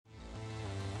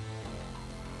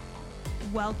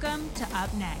Welcome to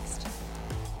Up Next.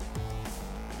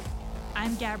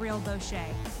 I'm Gabrielle Boucher,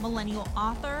 millennial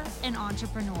author and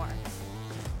entrepreneur.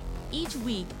 Each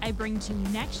week, I bring to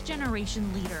next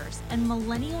generation leaders and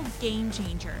millennial game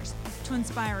changers to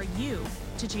inspire you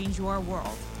to change your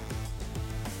world.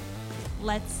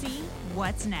 Let's see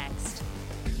what's next.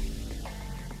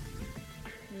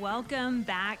 Welcome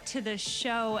back to the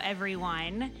show,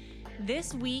 everyone.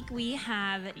 This week, we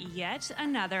have yet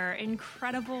another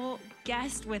incredible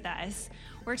guest with us.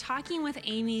 We're talking with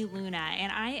Amy Luna,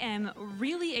 and I am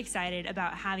really excited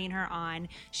about having her on.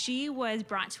 She was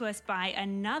brought to us by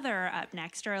another Up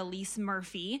Nexter, Elise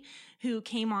Murphy, who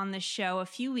came on the show a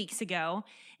few weeks ago.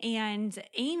 And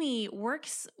Amy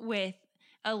works with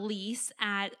Elise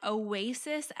at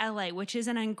Oasis LA, which is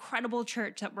an incredible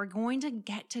church that we're going to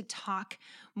get to talk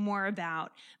more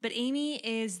about. But Amy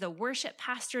is the worship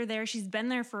pastor there. She's been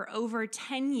there for over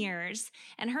 10 years,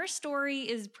 and her story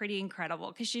is pretty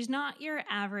incredible because she's not your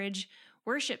average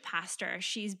worship pastor.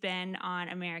 She's been on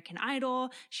American Idol.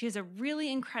 She has a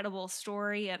really incredible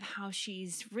story of how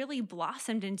she's really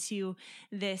blossomed into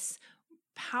this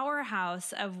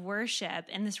powerhouse of worship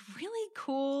in this really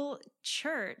cool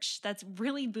church that's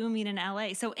really booming in LA.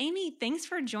 So Amy, thanks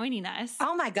for joining us.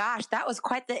 Oh my gosh, that was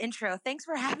quite the intro. Thanks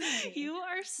for having me. You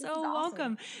are so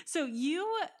welcome. So you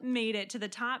made it to the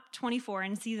top 24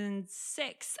 in season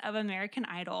 6 of American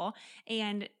Idol,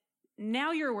 and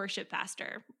now you're a worship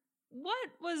pastor. What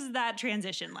was that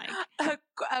transition like?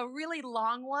 A really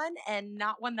long one, and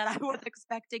not one that I was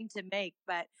expecting to make,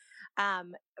 but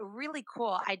really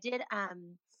cool. I did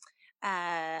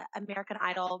American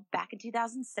Idol back in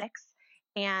 2006,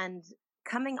 and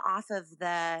coming off of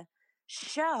the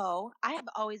show,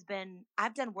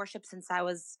 I've done worship since I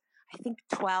was, I think,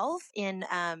 12 in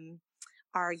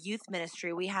our youth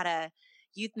ministry. We had a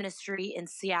youth ministry in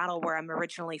Seattle where I'm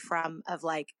originally from, of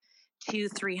like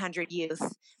 200-300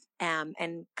 youth.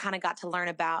 And kind of got to learn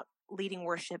about leading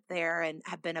worship there, and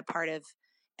have been a part of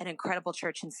an incredible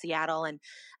church in Seattle, and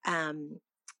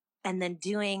then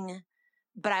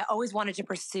but I always wanted to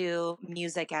pursue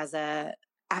music as a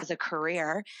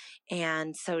career.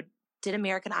 And so did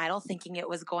American Idol thinking it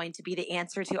was going to be the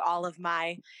answer to all of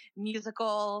my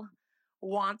musical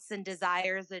wants and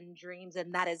desires and dreams.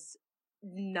 And that is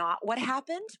not what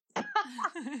happened.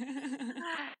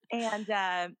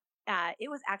 And, it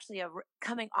was actually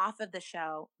coming off of the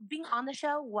show. Being on the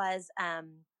show was, I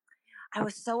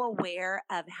was so aware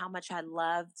of how much I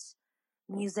loved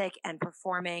music and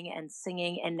performing and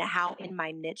singing, and how in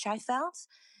my niche I felt.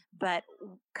 But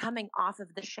coming off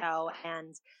of the show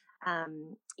and,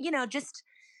 just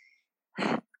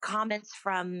comments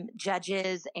from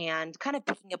judges and kind of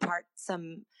picking apart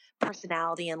some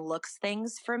personality and looks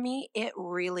things for me, it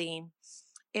really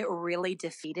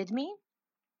defeated me.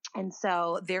 And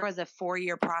so there was a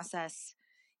 4-year process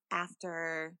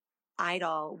after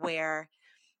Idol where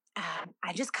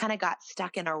I just kind of got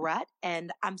stuck in a rut.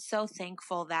 And I'm so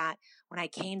thankful that when I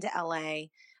came to LA,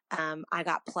 I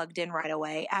got plugged in right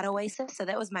away at Oasis. So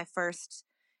that was my first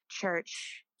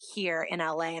church here in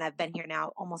LA. And I've been here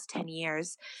now almost 10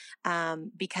 years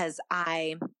because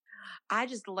I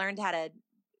just learned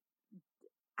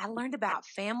I learned about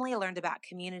family. I learned about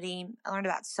community. I learned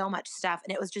about so much stuff.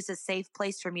 And it was just a safe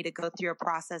place for me to go through a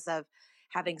process of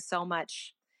having so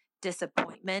much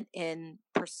disappointment in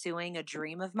pursuing a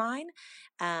dream of mine.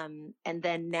 And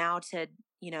then now to,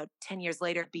 10 years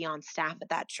later, be on staff at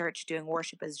that church doing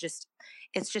worship it's just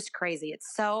crazy.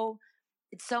 It's so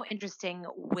interesting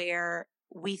where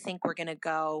we think we're going to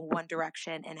go one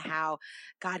direction, and how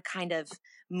God kind of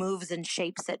moves and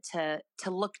shapes it to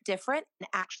look different and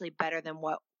actually better than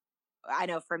what I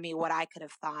know for me, what I could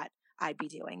have thought I'd be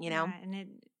doing, Yeah,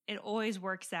 and it always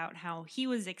works out how he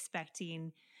was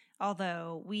expecting,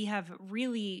 although we have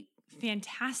really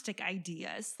fantastic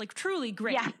ideas, like truly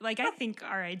great. Yeah. Like I think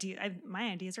my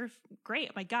ideas are great.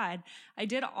 Oh my God, I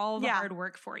did all the hard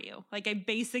work for you. Like I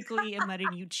basically am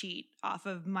letting you cheat off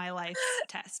of my life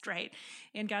test, right?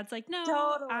 And God's like, no,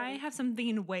 totally. I have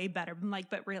something way better. I'm like,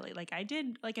 but really, like I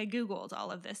Googled all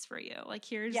of this for you. Like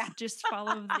here's just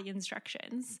follow the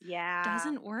instructions. Yeah.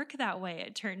 Doesn't work that way,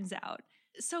 it turns out.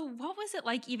 So what was it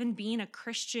like even being a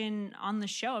Christian on the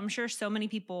show? I'm sure so many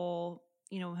people,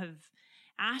 have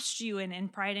asked you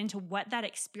and pried into what that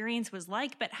experience was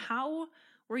like, but how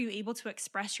were you able to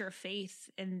express your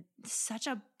faith in such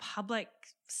a public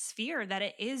sphere that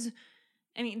it is?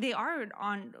 I mean, they are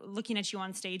looking at you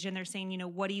on stage and they're saying,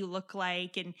 what do you look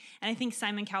like? And I think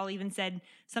Simon Cowell even said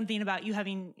something about you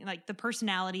having like the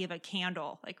personality of a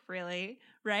candle, like really,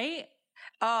 right?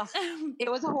 Oh,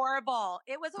 it was horrible.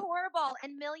 It was horrible.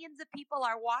 And millions of people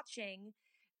are watching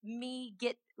me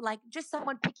get like just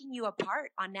someone picking you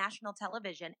apart on national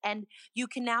television, and you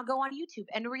can now go on YouTube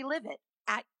and relive it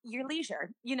at your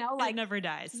leisure, It never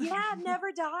dies. yeah, it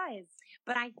never dies.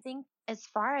 But I think as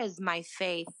far as my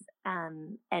faith,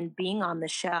 and being on the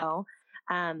show,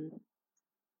 um,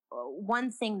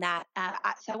 one thing that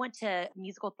so I went to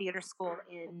musical theater school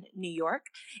in New York,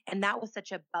 and that was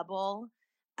such a bubble,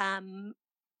 um,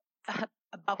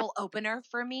 a bubble opener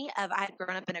for me. Of I had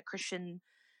grown up in a Christian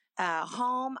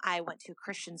home. I went to a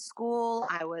Christian school.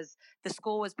 The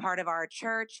school was part of our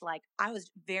church. Like I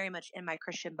was very much in my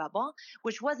Christian bubble,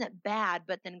 which wasn't bad.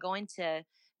 But then going to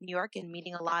New York and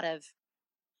meeting a lot of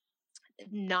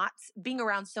not being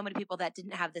around so many people that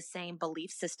didn't have the same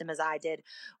belief system as I did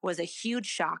was a huge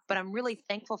shock. But I'm really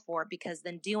thankful for it because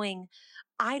then doing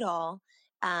Idol,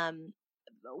 um,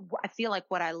 I feel like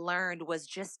what I learned was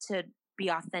just to be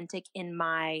authentic in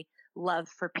my love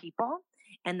for people,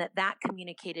 and that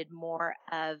communicated more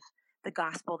of the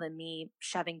gospel than me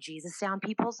shoving Jesus down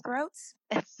people's throats.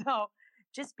 And so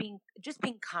just being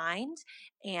kind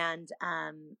and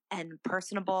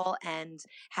personable and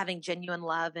having genuine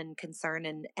love and concern,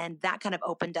 and that kind of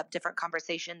opened up different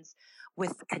conversations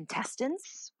with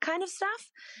contestants kind of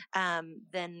stuff,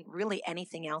 than really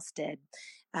anything else did.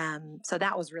 So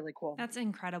that was really cool. That's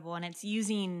incredible. And it's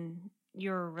using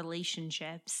your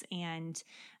relationships and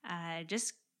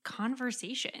just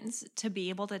conversations to be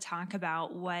able to talk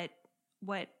about what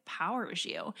powers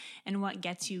you and what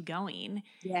gets you going.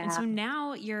 Yeah. And so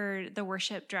now you're the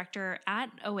worship director at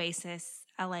Oasis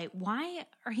LA. Why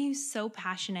are you so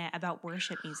passionate about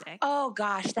worship music? Oh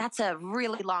gosh, that's a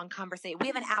really long conversation. We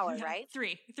have an hour, right?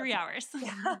 Three hours.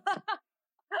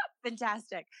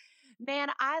 Fantastic. Man,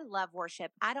 I love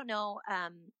worship. I don't know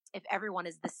if everyone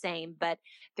is the same, but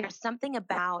there's something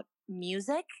about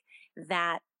music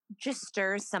that just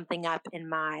stirs something up in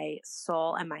my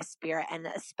soul and my spirit, and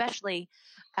especially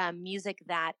music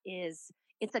that it's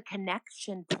a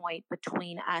connection point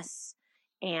between us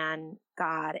and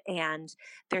God. And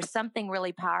there's something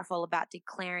really powerful about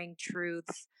declaring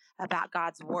truths about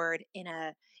God's word in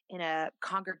a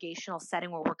congregational setting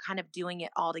where we're kind of doing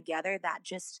it all together. That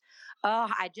just, oh,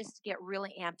 I just get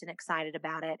really amped and excited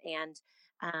about it. And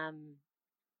um,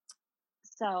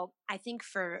 so I think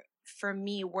for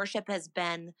me, worship has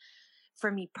been,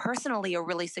 for me personally, a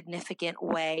really significant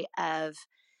way of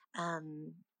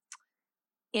um,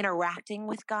 interacting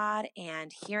with God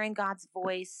and hearing God's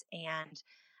voice, and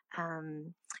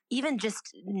um, even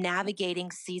just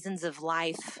navigating seasons of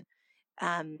life,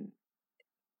 um,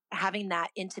 having that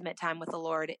intimate time with the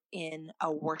Lord in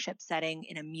a worship setting,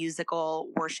 in a musical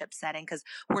worship setting, because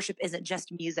worship isn't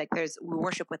just music. We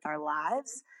worship with our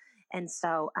lives. And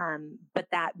so, but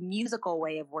that musical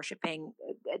way of worshiping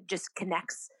just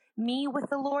connects me with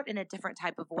the Lord in a different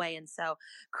type of way. And so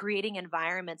creating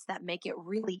environments that make it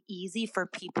really easy for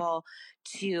people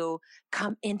to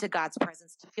come into God's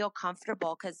presence, to feel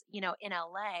comfortable. Because, in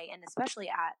LA, and especially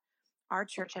at our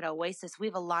church at Oasis, we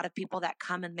have a lot of people that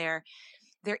come in there.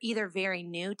 They're either very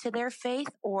new to their faith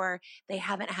or they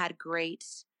haven't had great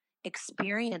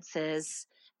experiences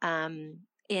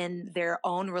in their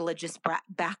own religious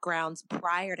backgrounds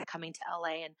prior to coming to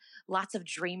LA, and lots of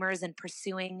dreamers and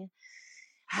pursuing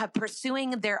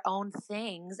their own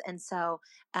things. And so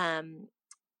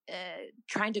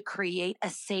trying to create a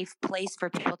safe place for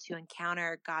people to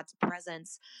encounter God's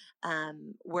presence,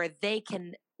 where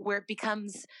it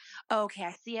becomes, okay,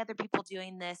 I see other people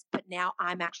doing this, but now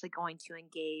I'm actually going to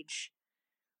engage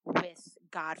with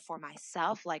God for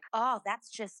myself. Like, oh,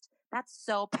 that's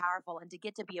so powerful. And to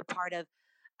get to be a part of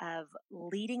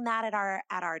leading that at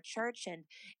our church,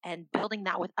 and building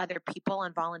that with other people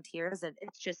and volunteers, and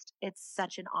it's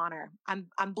such an honor.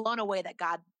 I'm blown away that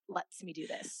God lets me do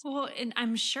this. Well, and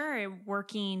I'm sure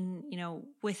working,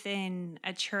 within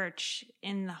a church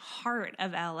in the heart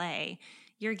of LA,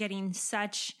 you're getting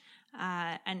such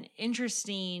an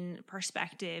interesting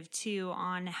perspective too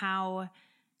on how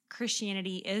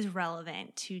Christianity is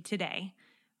relevant to today,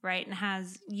 right? And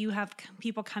you have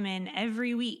people come in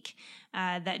every week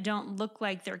that don't look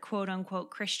like they're quote unquote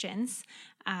Christians,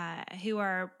 who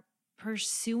are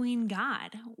pursuing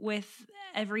God with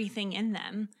everything in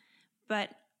them. But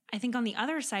I think on the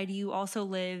other side, you also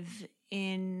live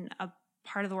in a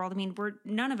part of the world. I mean,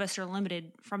 none of us are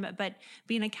limited from it, but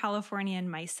being a Californian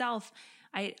myself,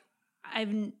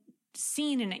 I've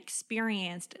seen and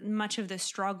experienced much of the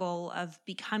struggle of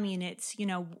becoming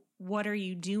what are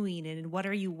you doing and what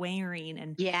are you wearing?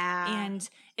 And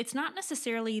it's not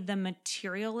necessarily the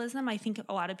materialism. I think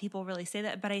a lot of people really say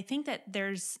that, but I think that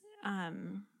there's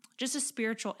just a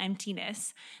spiritual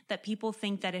emptiness that people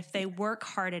think that if they work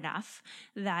hard enough,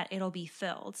 that it'll be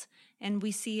filled. And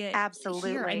we see it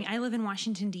here. I mean, I live in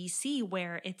Washington, D.C.,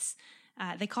 where it's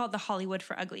they call it the Hollywood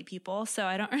for ugly people. So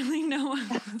I don't really know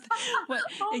what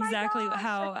exactly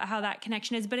how that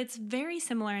connection is, but it's very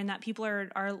similar in that people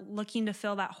are looking to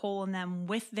fill that hole in them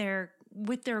with their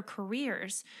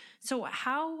careers. So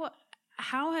how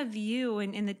have you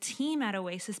and the team at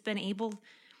Oasis been able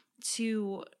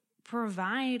to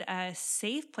provide a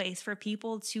safe place for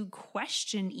people to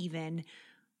question even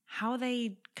how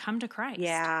they come to Christ?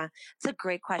 Yeah, it's a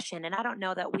great question. And I don't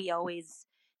know that we always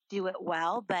do it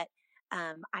well, but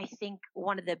I think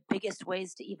one of the biggest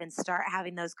ways to even start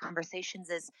having those conversations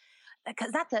is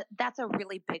because that's a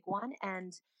really big one.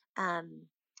 And um,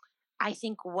 I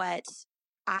think what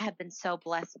I have been so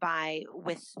blessed by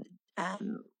with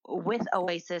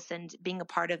Oasis and being a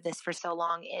part of this for so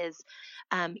long is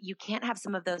you can't have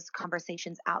some of those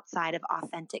conversations outside of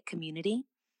authentic community.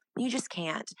 You just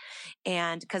can't.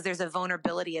 And because there's a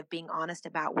vulnerability of being honest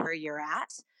about where you're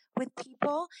at with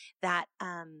people that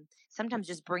sometimes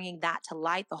just bringing that to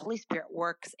light, the Holy Spirit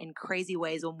works in crazy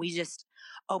ways when we just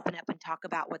open up and talk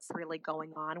about what's really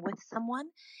going on with someone.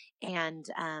 And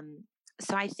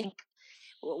so I think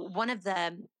one of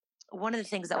the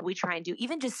things that we try and do,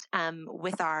 even just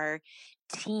with our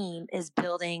team, is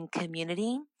building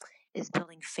community, is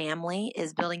building family,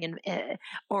 is building an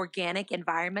organic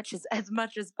environment as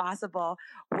much as possible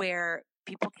where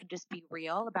people can just be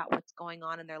real about what's going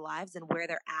on in their lives and where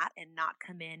they're at and not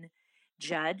come in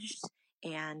judged.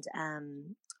 And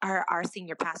our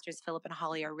senior pastors, Philip and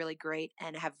Holly, are really great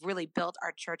and have really built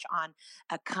our church on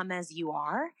a come as you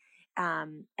are.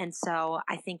 And so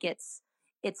I think it's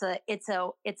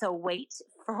a weight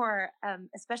for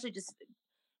especially just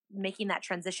making that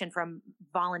transition from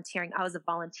volunteering. I was a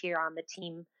volunteer on the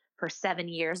team for 7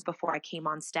 years before I came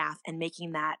on staff, and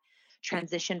making that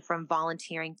transition from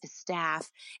volunteering to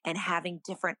staff and having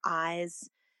different eyes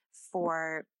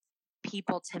for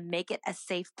people to make it a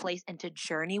safe place and to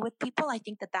journey with people. I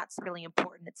think that that's really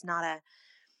important. It's not a,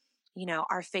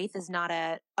 our faith is not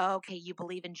a, oh, okay, you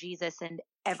believe in Jesus and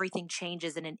everything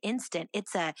changes in an instant.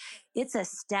 It's a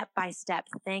step by step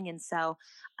thing. And so,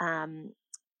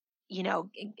 you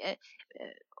know, uh,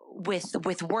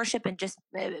 with worship and just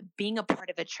being a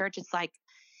part of a church, it's like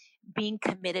being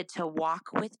committed to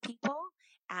walk with people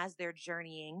as they're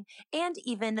journeying, and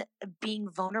even being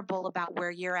vulnerable about where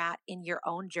you're at in your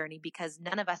own journey, because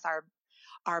none of us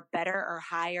are better or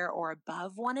higher or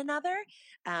above one another.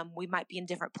 We might be in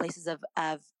different places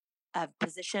of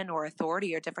position or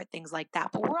authority or different things like that,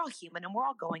 but we're all human and we're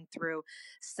all going through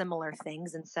similar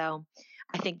things. And so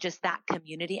I think just that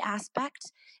community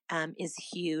aspect is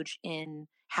huge in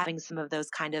having some of those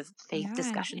kind of faith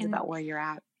discussions about where you're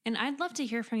at. And I'd love to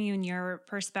hear from you and your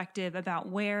perspective about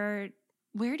where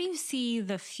do you see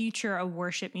the future of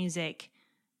worship music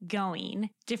going?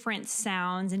 Different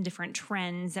sounds and different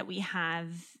trends that we have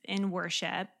in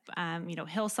worship.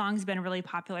 Hillsong's been really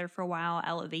popular for a while.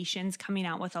 Elevation's coming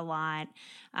out with a lot.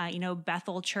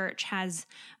 Bethel Church has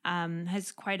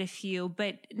quite a few,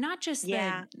 but not just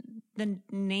the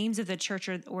names of the church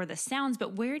or the sounds,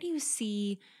 but where do you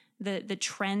see the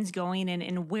trends going,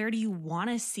 and where do you want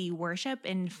to see worship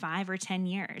in 5 or 10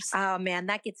 years? Oh man,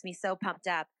 that gets me so pumped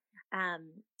up.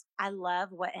 I love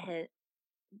what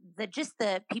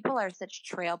the people are such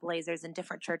trailblazers in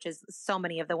different churches. So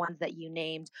many of the ones that you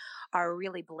named are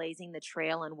really blazing the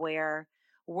trail and where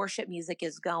worship music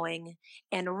is going,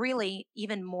 and really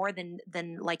even more than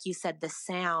like you said, the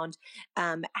sound,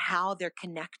 how they're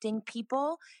connecting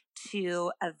people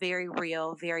to a very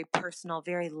real, very personal,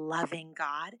 very loving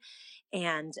God.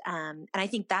 And I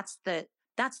think that's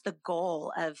the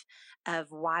goal of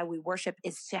why we worship,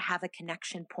 is to have a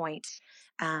connection point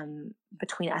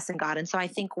between us and God. And so I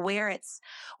think where it's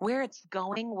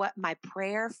going, what my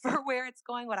prayer for where it's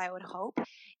going, what I would hope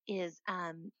is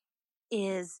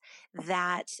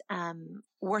that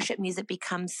worship music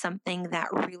becomes something that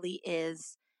really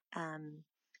is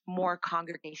more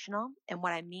congregational. And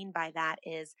what I mean by that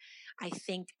is, I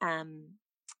think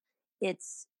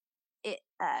it's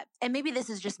and maybe this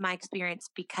is just my experience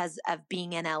because of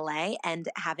being in LA and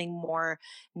having more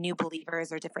new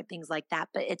believers or different things like that.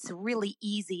 But it's really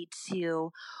easy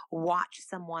to watch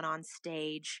someone on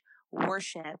stage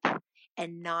worship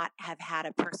and not have had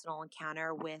a personal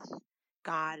encounter with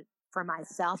God for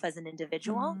myself as an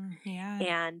individual.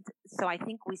 And so I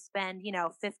think we spend,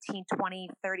 15, 20,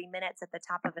 30 minutes at the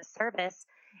top of a service.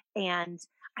 And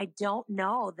I don't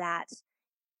know that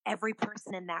every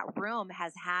person in that room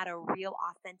has had a real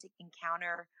authentic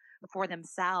encounter for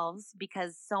themselves,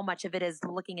 because so much of it is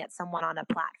looking at someone on a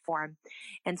platform.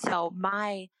 And so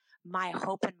my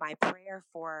hope and my prayer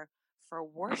for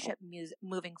worship music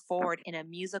moving forward in a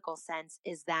musical sense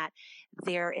is that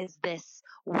there is this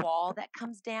wall that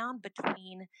comes down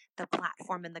between the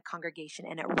platform and the congregation,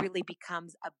 and it really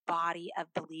becomes a body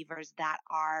of believers that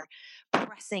are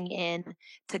pressing in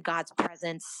to God's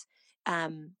presence,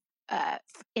 um,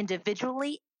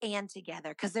 individually and together.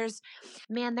 Because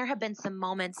there have been some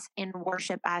moments in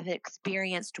worship I've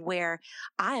experienced where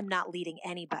I am not leading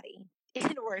anybody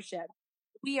in worship.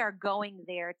 We are going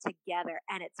there together,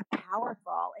 and it's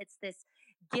powerful. It's this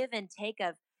give and take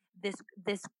of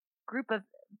this group of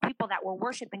people that were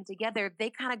worshiping together. They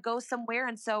kind of go somewhere,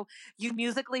 and so you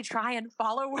musically try and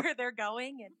follow where they're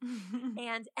going,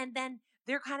 and then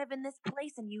they're kind of in this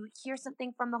place, and you hear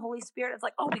something from the Holy Spirit. It's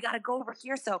like, oh, we got to go over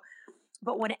here. So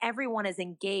but when everyone is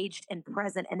engaged and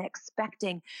present and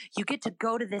expecting, you get to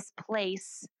go to this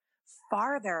place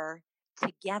farther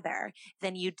together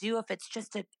than you do if it's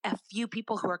just a few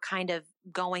people who are kind of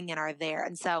going and are there.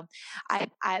 And so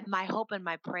my hope and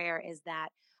my prayer is that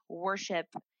worship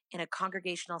in a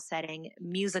congregational setting,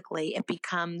 musically, it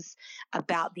becomes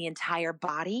about the entire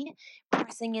body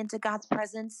pressing into God's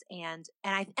presence. And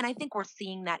I think we're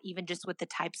seeing that even just with the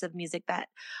types of music that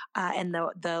and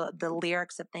the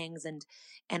lyrics of things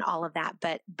and all of that,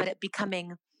 but it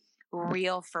becoming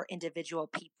real for individual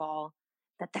people,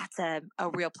 that's a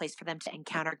real place for them to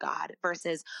encounter God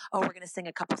versus, oh, we're going to sing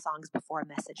a couple songs before a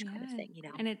message kind of thing.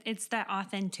 And it's that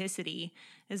authenticity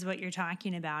is what you're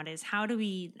talking about, is how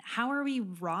are we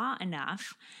raw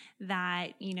enough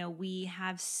that, we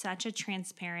have such a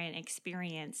transparent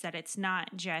experience that it's not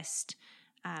just,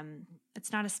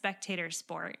 it's not a spectator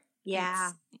sport.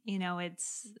 Yeah.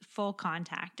 It's full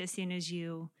contact as soon as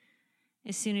you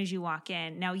walk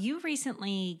in. Now, you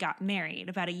recently got married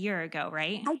about a year ago,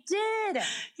 right? I did.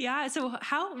 Yeah. So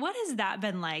what has that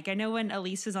been like? I know when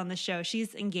Elise was on the show,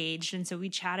 she's engaged. And so we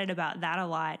chatted about that a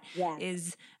lot.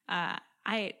 Yes.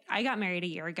 I got married a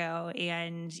year ago,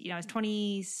 and, I was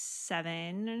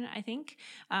 27, I think,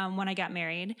 when I got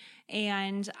married.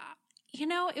 And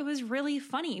it was really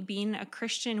funny being a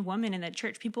Christian woman in the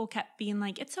church. People kept being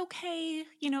like, it's okay.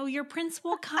 Your prince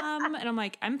will come. And I'm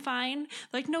like, I'm fine.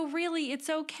 Like, no, really, it's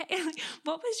okay.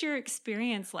 What was your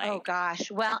experience like? Oh, gosh.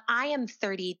 Well, I am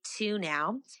 32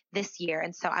 now this year.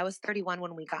 And so I was 31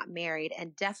 when we got married,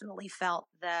 and definitely felt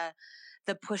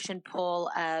the push and pull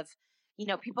of,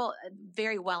 people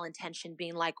very well intentioned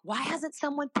being like, why hasn't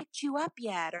someone picked you up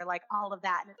yet? Or like all of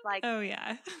that. And it's like, oh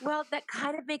yeah, well, that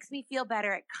kind of makes me feel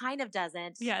better. It kind of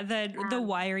doesn't. Yeah. The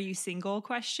why are you single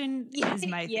question is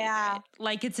my favorite.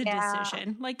 Like, it's a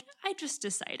decision. Like, I just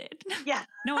decided. Yeah.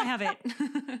 No, I haven't.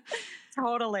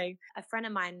 Totally. A friend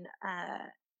of mine,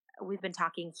 we've been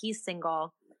talking, he's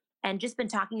single, and just been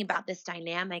talking about this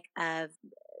dynamic of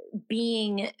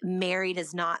being married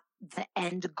is not the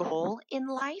end goal in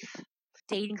life.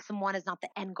 Dating someone is not the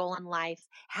end goal in life.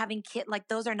 Having kids, like,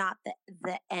 those are not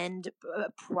the end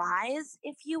prize,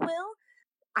 if you will.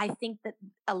 I think that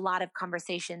a lot of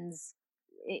conversations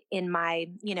in my,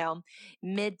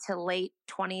 mid to late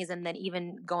 20s, and then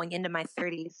even going into my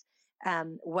 30s,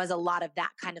 was a lot of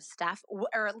that kind of stuff,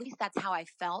 or at least that's how I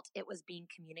felt it was being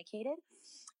communicated.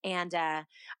 And I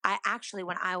actually,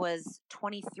 when I was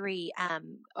 23,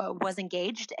 was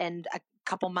engaged, and a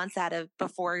couple months out of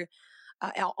before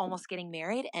almost getting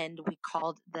married, and we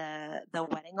called the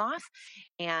wedding off,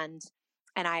 and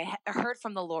I heard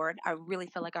from the Lord. I really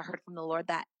feel like I heard from the Lord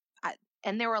that,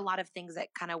 and there were a lot of things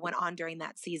that kind of went on during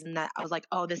that season that I was like,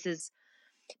 oh, this is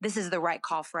the right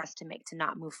call for us to make, to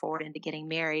not move forward into getting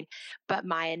married. But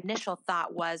my initial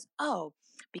thought was, oh,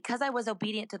 because I was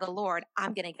obedient to the Lord,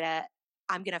 I'm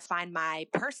gonna find my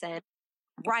person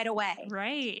right away.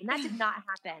 Right. And that did not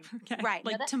happen. Okay. Right.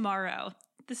 Like, tomorrow.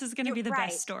 This is going to be the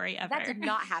best story ever. That did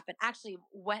not happen. Actually,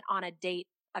 went on a date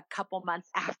a couple months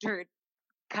after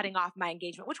cutting off my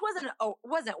engagement, which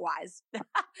wasn't wise.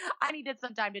 I needed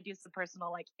some time to do some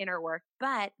personal, like, inner work.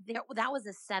 But that was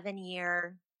a 7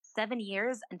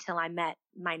 years until I met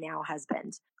my now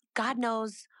husband. God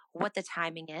knows what the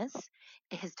timing is.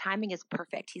 His timing is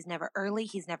perfect. He's never early.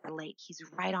 He's never late. He's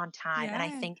right on time. Yeah. And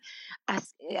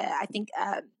I think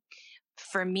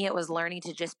for me, it was learning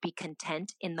to just be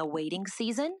content in the waiting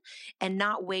season, and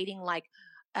not waiting like,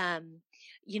 when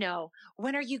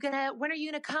are you gonna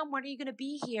come? When are you gonna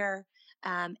be here?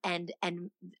 And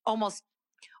almost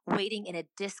waiting in a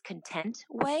discontent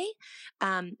way,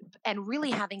 and really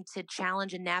having to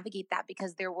challenge and navigate that,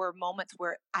 because there were moments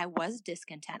where I was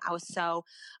discontent. I was so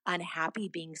unhappy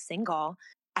being single.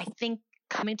 I think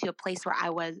coming to a place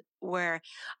where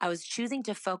I was choosing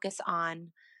to focus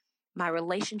on my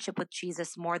relationship with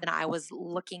Jesus more than I was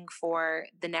looking for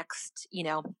the next,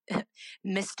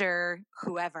 Mr.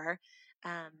 Whoever,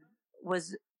 um,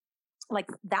 was like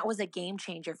that was a game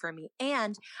changer for me.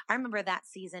 And I remember that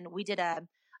season we did a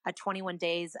 21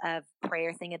 days of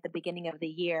prayer thing at the beginning of the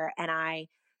year, and I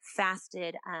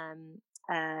fasted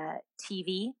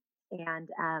TV, and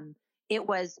it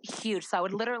was huge. So I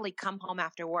would literally come home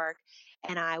after work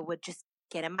and I would just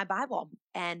get in my Bible,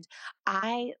 and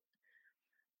I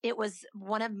it was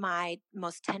one of my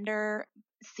most tender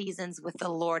seasons with the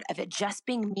Lord of it just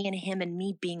being me and him and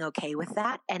me being okay with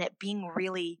that and it being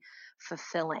really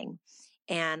fulfilling.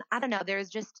 And I don't know, there's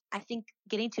just, I think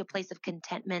getting to a place of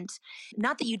contentment,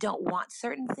 not that you don't want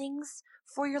certain things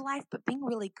for your life, but being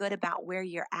really good about where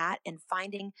you're at and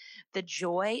finding the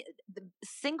joy. The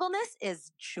singleness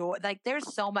is joy. Like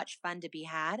there's so much fun to be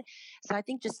had. So I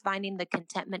think just finding the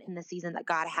contentment in the season that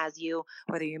God has you,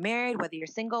 whether you're married, whether you're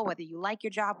single, whether you like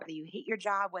your job, whether you hate your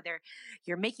job, whether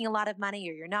you're making a lot of money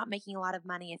or you're not making a lot of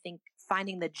money. I think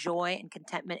finding the joy and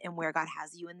contentment in where God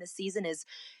has you in this season is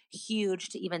huge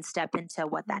to even step into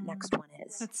what that next one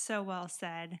is. That's so well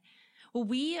said. Well,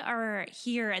 we are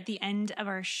here at the end of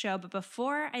our show, but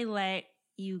before I let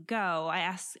you go, I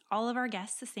ask all of our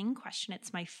guests the same question.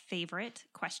 It's my favorite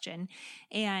question.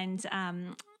 And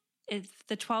if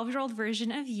the 12-year-old version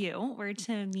of you were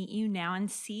to meet you now and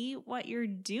see what you're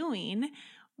doing,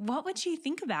 what would you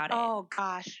think about it? Oh,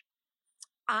 gosh.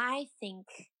 I think,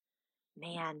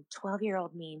 man,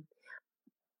 12-year-old me,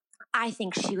 I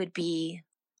think she would be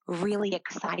really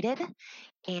excited.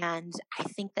 And I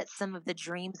think that some of the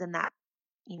dreams in that,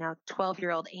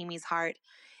 12-year-old Amy's heart,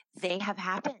 they have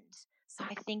happened. So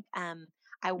I think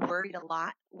I worried a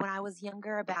lot when I was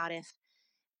younger about if,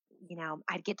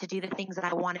 I'd get to do the things that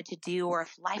I wanted to do or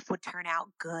if life would turn out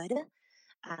good.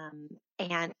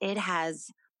 And it has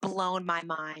blown my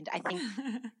mind.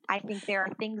 I think there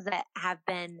are things that have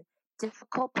been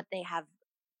difficult, but they have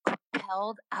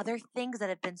propelled other things that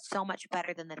have been so much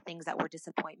better than the things that were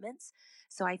disappointments.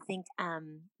 So I think,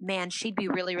 man, she'd be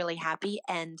really, really happy.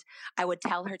 And I would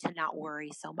tell her to not worry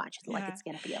so much. Like it's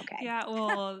going to be okay. Yeah.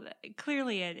 Well,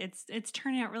 clearly it's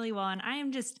turning out really well. And I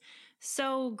am just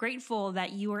so grateful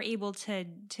that you were able to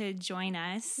join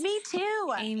us. Me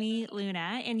too. Amy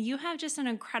Luna. And you have just an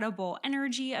incredible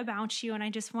energy about you. And I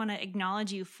just want to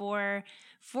acknowledge you for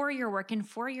your work and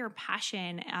for your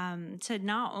passion, to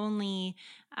not only,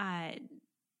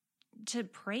 to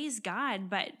praise God,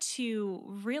 but to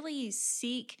really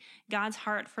seek God's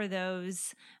heart for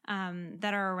those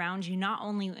that are around you, not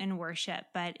only in worship,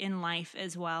 but in life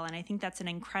as well. And I think that's an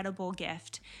incredible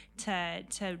gift to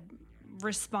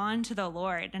respond to the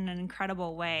Lord in an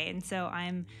incredible way. And so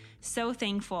I'm so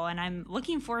thankful, and I'm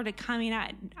looking forward to coming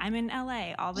out. I'm in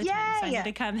LA all the time, so I need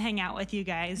to come hang out with you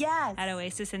guys at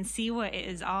Oasis and see what it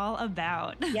is all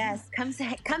about. Yes, come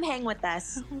hang with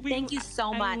us. Thank you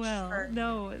so much.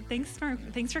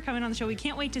 Thanks for coming on the show. We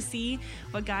can't wait to see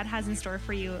what God has in store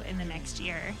for you in the next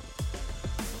year.